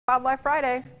Wildlife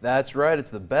Friday. That's right.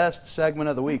 It's the best segment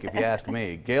of the week, if you ask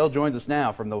me. Gail joins us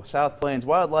now from the South Plains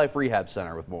Wildlife Rehab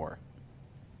Center with more.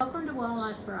 Welcome to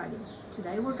Wildlife Friday.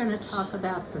 Today we're going to talk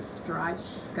about the striped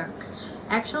skunk.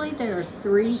 Actually, there are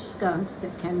 3 skunks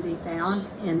that can be found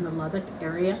in the Lubbock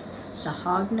area: the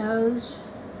hognose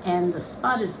and the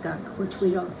spotted skunk, which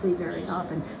we don't see very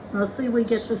often. Mostly we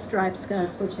get the striped skunk,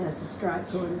 which has a stripe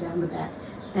going down the back.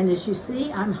 And as you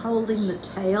see, I'm holding the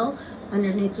tail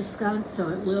underneath the skunk so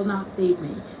it will not feed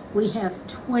me. We have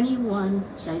 21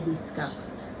 baby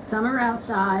skunks. Some are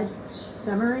outside,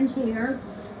 some are in here.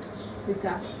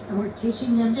 And we're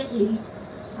teaching them to eat.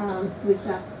 We've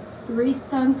got 3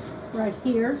 skunks right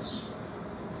here.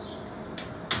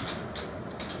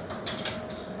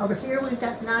 Over here we've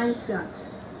got 9 skunks.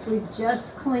 We've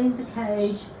just cleaned the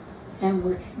cage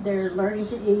and they're learning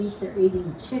to eat. They're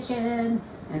eating chicken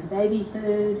and baby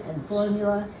food and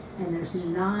formula, and there's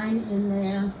 9 in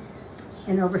there.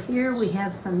 And over here we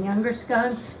have some younger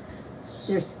skunks.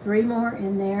 There's 3 more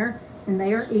in there, and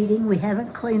they are eating. We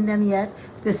haven't cleaned them yet.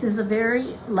 This is a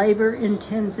very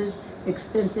labor-intensive,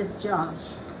 expensive job.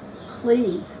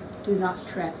 Please do not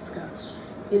trap skunks.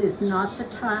 It is not the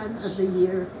time of the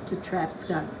year to trap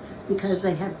skunks because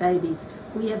they have babies.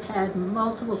 We have had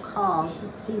multiple calls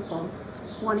of people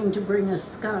wanting to bring us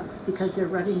skunks because they're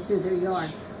running through their yard.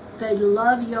 They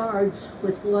love yards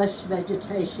with lush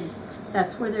vegetation.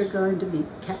 That's where they're going to be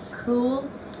kept cool,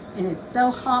 and it's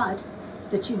so hot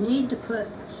that you need to put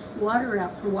water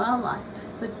out for wildlife.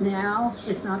 But now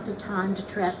is not the time to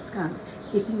trap skunks.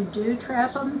 If you do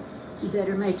trap them, you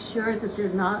better make sure that they're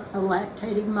not a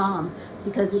lactating mom,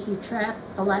 because if you trap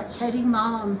a lactating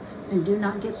mom and do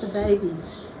not get the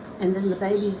babies, and then the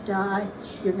babies die,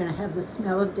 you're going to have the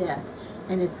smell of death.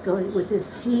 And it's going, with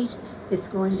this heat, it's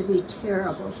going to be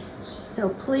terrible. So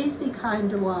please be kind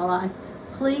to wildlife.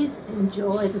 Please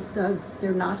enjoy the skunks.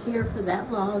 They're not here for that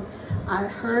long. I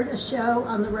heard a show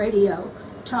on the radio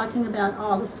talking about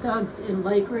all the skunks in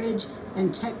Lake Ridge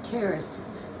and Tech Terrace,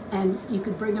 and you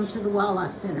could bring them to the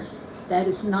Wildlife Center. That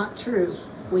is not true.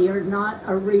 We are not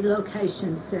a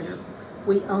relocation center.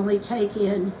 We only take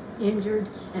in injured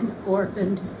and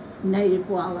orphaned native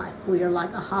wildlife. We are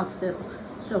like a hospital.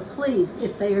 So please,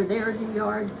 if they are there in your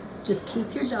yard, just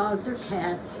keep your dogs or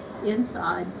cats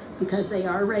inside because they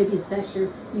are a rabies vector.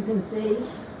 You can see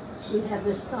we have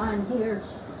this sign here,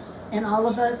 and all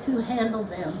of us who handle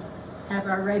them have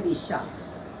our rabies shots.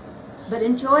 But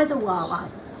enjoy the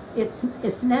wildlife.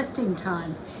 It's nesting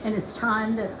time, and it's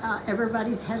time that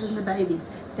everybody's having the babies.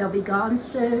 They'll be gone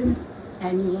soon,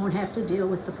 and you won't have to deal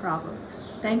with the problem.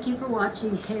 Thank you for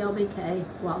watching KLBK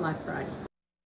Wildlife Friday.